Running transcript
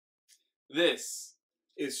This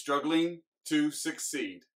is Struggling to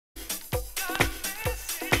Succeed.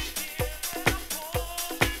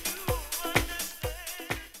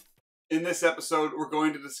 In this episode, we're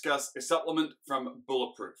going to discuss a supplement from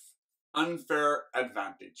Bulletproof, Unfair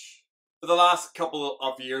Advantage. For the last couple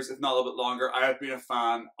of years, if not a little bit longer, I have been a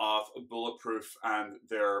fan of Bulletproof and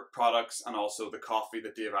their products, and also the coffee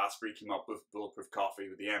that Dave Asprey came up with, Bulletproof coffee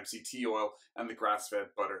with the MCT oil and the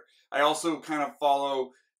grass-fed butter. I also kind of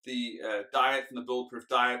follow the diet from the Bulletproof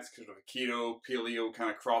diet. It's kind of a keto, paleo kind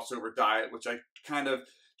of crossover diet, which I kind of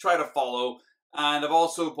try to follow. And I've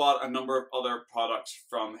also bought a number of other products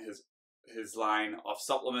from his line of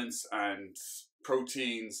supplements and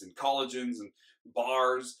proteins and collagens and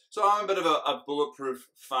bars. So I'm a bit of a Bulletproof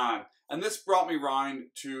fan. And this brought me round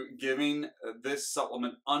to giving this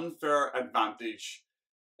supplement Unfair Advantage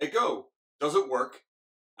a go. Does it work?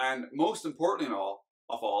 And most importantly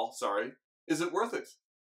of all, is it worth it?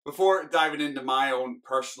 Before diving into my own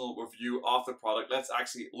personal review of the product, let's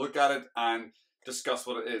actually look at it and discuss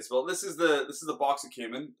what it is. Well, this is the box it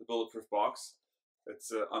came in, the Bulletproof box.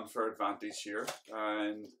 It's Unfair Advantage here,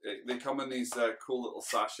 and they come in these cool little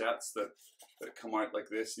sachets that come out like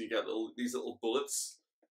this, and you get these little bullets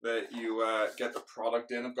that you get the product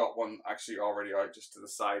in. I've got one actually already out just to the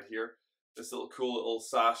side here. This little cool little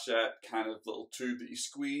sachet kind of little tube that you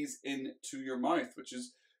squeeze into your mouth, which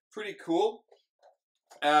is pretty cool.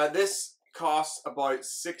 This costs about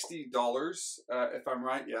 $60, if I'm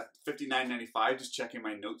right. Yeah, $59.95. Just checking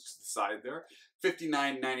my notes to the side there.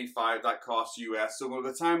 $59.95. That costs US. So by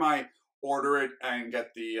the time I order it and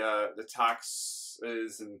get the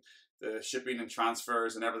taxes and the shipping and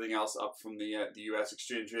transfers and everything else up from the US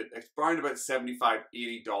exchange rate, it's around about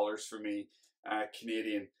 $75–80 for me,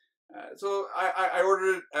 Canadian. So I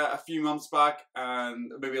ordered it a few months back,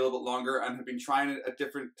 and maybe a little bit longer, and have been trying it at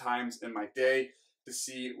different times in my day to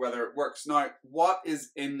see whether it works. Now, what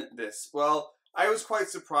is in this? Well, I was quite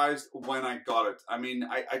surprised when I got it. I mean,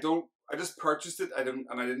 I just purchased it. I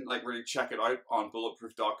didn't like really check it out on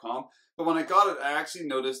bulletproof.com. But when I got it, I actually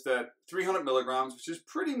noticed that 300 milligrams, which is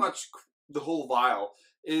pretty much the whole vial,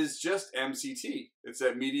 is just MCT. It's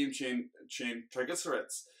a medium chain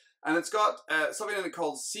triglycerides. And it's got something in it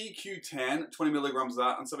called CQ10, 20 milligrams of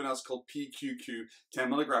that, and something else called PQQ, 10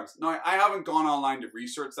 milligrams. Now, I haven't gone online to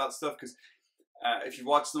research that stuff, because if you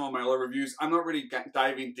watch some of my other reviews, I'm not really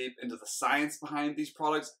diving deep into the science behind these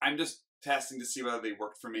products. I'm just testing to see whether they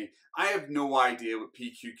work for me. I have no idea what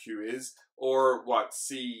PQQ is, or what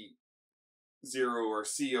C0 or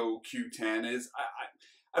COQ10 is.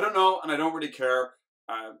 I don't know, and I don't really care.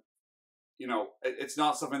 You know, it's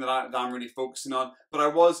not something that I'm really focusing on, but I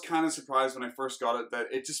was kind of surprised when I first got it that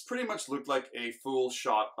it just pretty much looked like a full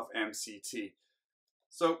shot of MCT.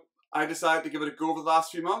 So I decided to give it a go over the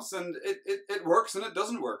last few months, and it works and it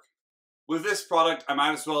doesn't work. With this product, I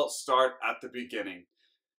might as well start at the beginning.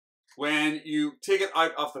 When you take it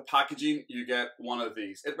out of the packaging, you get one of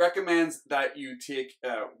these. It recommends that you take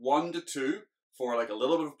 1 to 2 for like a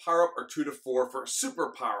little bit of power up, or 2 to 4 for a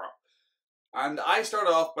super power up. And I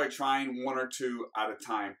started off by trying 1 or 2 at a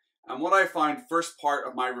time. And what I found first part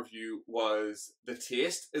of my review was the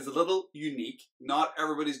taste is a little unique. Not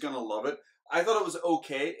everybody's gonna love it. I thought it was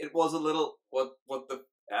okay. It was a little, what the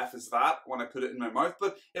F is that, when I put it in my mouth,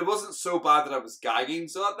 but it wasn't so bad that I was gagging,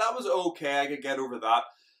 so that was okay. I could get over that.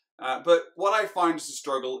 But what I found as a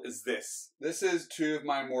struggle is this. This is 2 of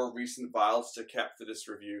my more recent vials which I kept for this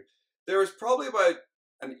review. There was probably about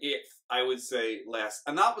an 1/8, I would say, less,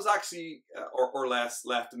 and that was actually, or less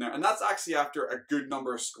left in there, and that's actually after a good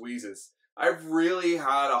number of squeezes. I've really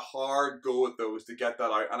had a hard go at those to get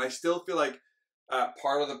that out, and I still feel like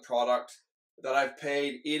part of the product that I've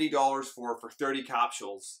paid $80 for 30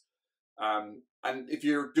 capsules. And if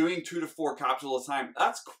you're doing 2 to 4 capsules at a time,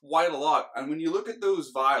 that's quite a lot. And when you look at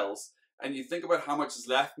those vials and you think about how much is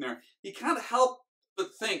left in there, you can't help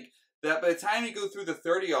but think that by the time you go through the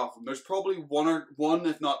 30 of them, there's probably one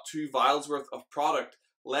if not 2 vials worth of product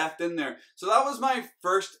left in there. So that was my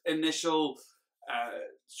first initial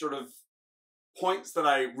sort of points that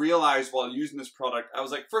I realized while using this product. I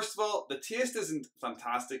was like, first of all, the taste isn't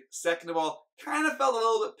fantastic. Second of all, kind of felt a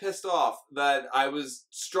little bit pissed off that I was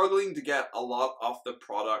struggling to get a lot of the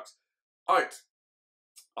product out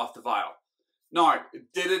of the vial. Now,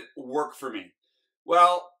 did it work for me?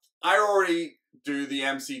 Well, I already do the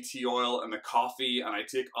MCT oil and the coffee, and I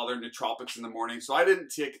take other nootropics in the morning, so I didn't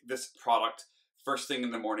take this product first thing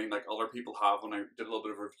in the morning like other people have when I did a little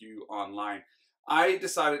bit of review online. I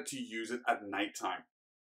decided to use it at nighttime.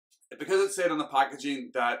 Because it said on the packaging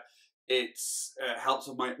that it helps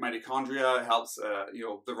with mitochondria, helps you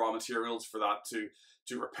know, the raw materials for that to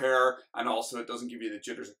to repair, and also it doesn't give you the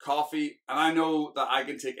jitters of coffee. And I know that I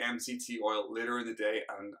can take MCT oil later in the day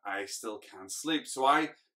and I still can't sleep. So I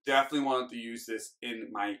definitely wanted to use this in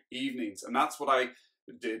my evenings, and that's what I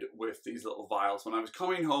did with these little vials. When I was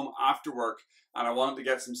coming home after work and I wanted to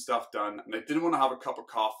get some stuff done and I didn't want to have a cup of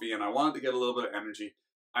coffee and I wanted to get a little bit of energy,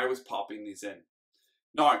 I was popping these in.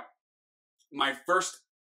 Now, my first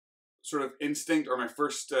sort of instinct or my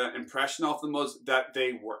first impression of them was that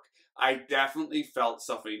they work. I definitely felt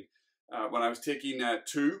something when I was taking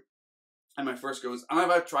 2 in my first goes,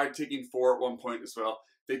 and I've tried taking 4 at one point as well.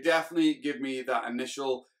 They definitely give me that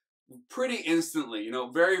initial, pretty instantly, you know,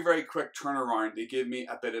 very, very quick turnaround. They give me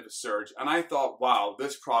a bit of a surge, and I thought, wow,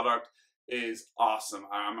 this product is awesome.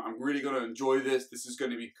 I'm really going to enjoy this. This is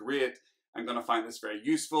going to be great. I'm going to find this very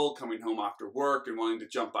useful coming home after work and wanting to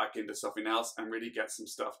jump back into something else and really get some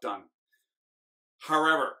stuff done.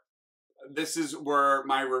 However, this is where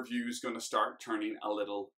my review is going to start turning a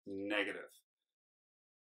little negative.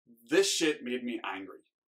 This shit made me angry.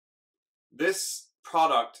 This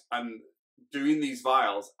product and doing these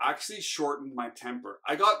vials actually shortened my temper.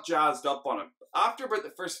 I got jazzed up on it. After about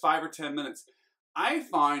the first 5 or 10 minutes, I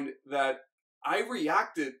found that I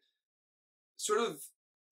reacted sort of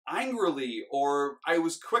angrily, or I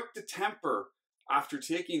was quick to temper after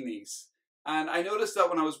taking these. And I noticed that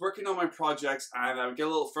when I was working on my projects and I would get a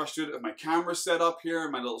little frustrated with my camera set up here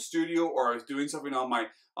in my little studio, or I was doing something on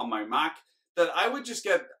my Mac, that I would just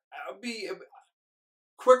be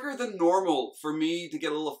quicker than normal for me to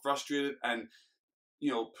get a little frustrated and,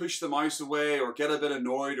 you know, push the mouse away or get a bit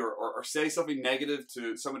annoyed or say something negative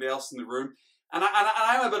to somebody else in the room. And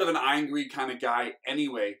I'm a bit of an angry kind of guy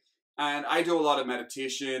anyway. And I do a lot of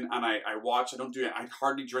meditation and I watch. I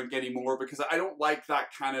hardly drink anymore because I don't like that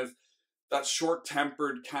kind of, that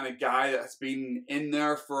short-tempered kind of guy that's been in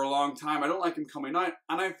there for a long time. I don't like him coming out.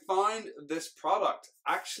 And I find this product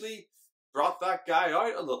actually brought that guy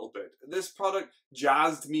out a little bit. This product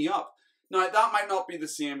jazzed me up. Now, that might not be the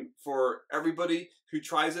same for everybody who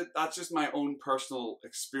tries it. That's just my own personal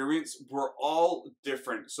experience. We're all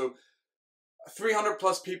different. So 300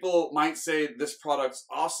 plus people might say this product's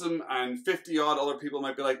awesome, and 50 odd other people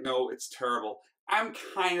might be like, no, it's terrible. I'm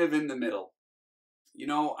kind of in the middle. You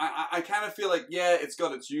know, I kind of feel like, yeah, it's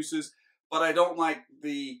got its uses, but I don't like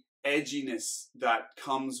the edginess that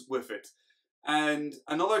comes with it. And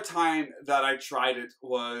another time that I tried it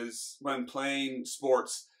was when playing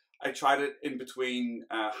sports. I tried it in between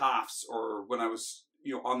halves, or when I was,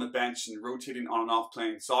 you know, on the bench and rotating on and off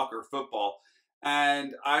playing soccer, football.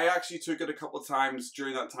 And I actually took it a couple of times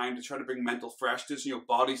during that time to try to bring mental freshness. You know,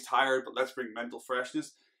 body's tired, but let's bring mental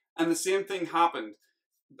freshness. And the same thing happened.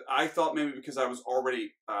 I thought maybe because I was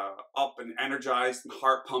already up and energized and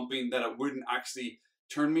heart pumping that it wouldn't actually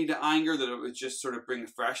turn me to anger, that it would just sort of bring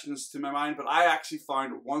freshness to my mind. But I actually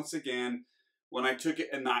found once again, when I took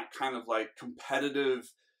it in that kind of like competitive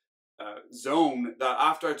zone, that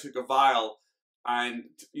after I took a vial and,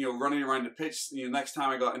 you know, running around the pitch, you know, next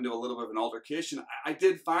time I got into a little bit of an altercation, I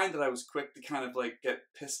did find that I was quick to kind of like get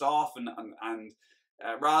pissed off and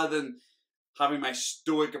rather than having my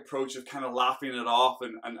stoic approach of kind of laughing it off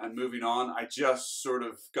and moving on, I just sort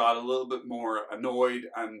of got a little bit more annoyed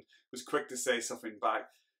and was quick to say something back.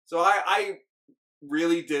 So I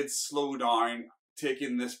really did slow down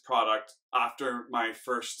taking this product after my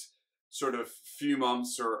first sort of few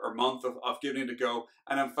months or month of giving it a go.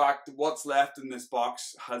 And in fact, what's left in this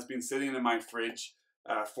box has been sitting in my fridge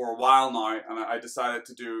for a while now, and I decided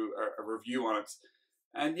to do a review on it.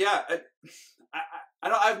 And yeah, I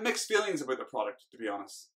have mixed feelings about the product, to be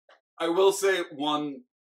honest. I will say one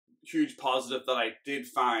huge positive that I did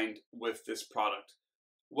find with this product.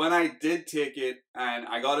 When I did take it and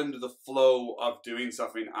I got into the flow of doing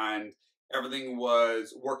something and everything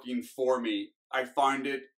was working for me, I found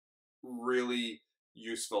it really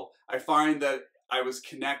useful. I find that I was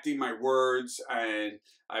connecting my words and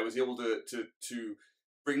I was able to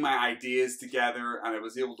bring my ideas together, and I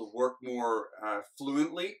was able to work more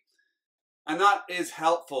fluently. And that is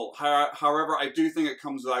helpful. However, I do think it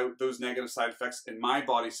comes without those negative side effects in my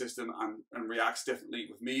body system and reacts differently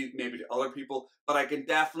with me, maybe to other people. But I can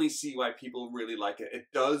definitely see why people really like it. It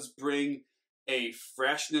does bring a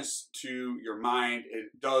freshness to your mind.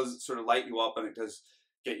 It does sort of light you up, and it does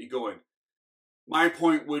get you going. My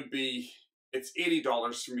point would be, it's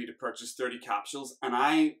 $80 for me to purchase 30 capsules. And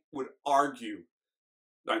I would argue,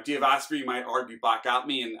 now, Dave Asprey might argue back at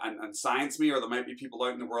me and science me, or there might be people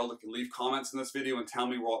out in the world that can leave comments in this video and tell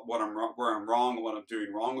me where I'm wrong and what I'm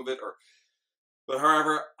doing wrong with it. But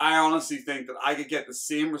however, I honestly think that I could get the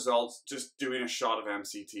same results just doing a shot of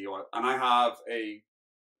MCT oil. And I have a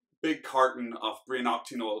big carton of brain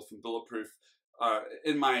octane oil from Bulletproof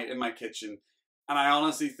in my kitchen, and I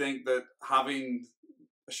honestly think that having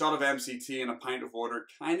a shot of MCT and a pint of water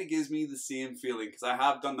kind of gives me the same feeling, because I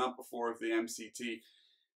have done that before with the MCT.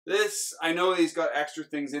 This, I know he's got extra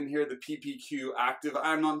things in here, the PPQ active.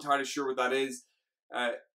 I'm not entirely sure what that is.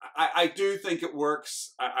 I do think it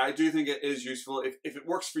works. I do think it is useful. If it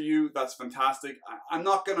works for you, that's fantastic. I'm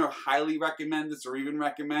not going to highly recommend this or even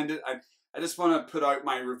recommend it. I just want to put out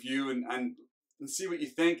my review and see what you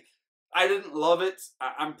think. I didn't love it.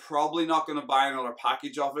 I'm probably not going to buy another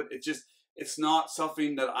package of it. It's not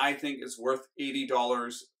something that I think is worth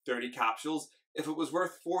 $80, 30 capsules. If it was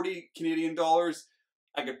worth 40 Canadian dollars,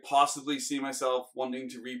 I could possibly see myself wanting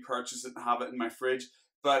to repurchase it and have it in my fridge.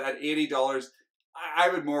 But at $80, I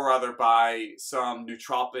would more rather buy some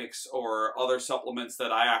nootropics or other supplements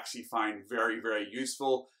that I actually find very, very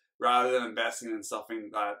useful, rather than investing in something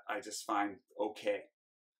that I just find okay.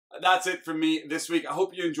 That's it from me this week. I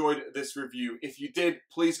hope you enjoyed this review. If you did,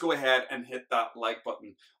 please go ahead and hit that like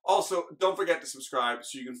button. Also, don't forget to subscribe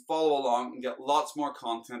so you can follow along and get lots more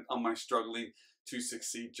content on my struggling to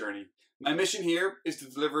succeed journey. My mission here is to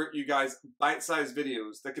deliver you guys bite-sized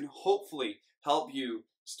videos that can hopefully help you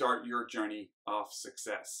start your journey of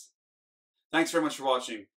success. Thanks very much for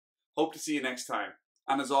watching. Hope to see you next time.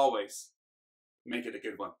 And as always, make it a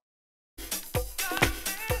good one.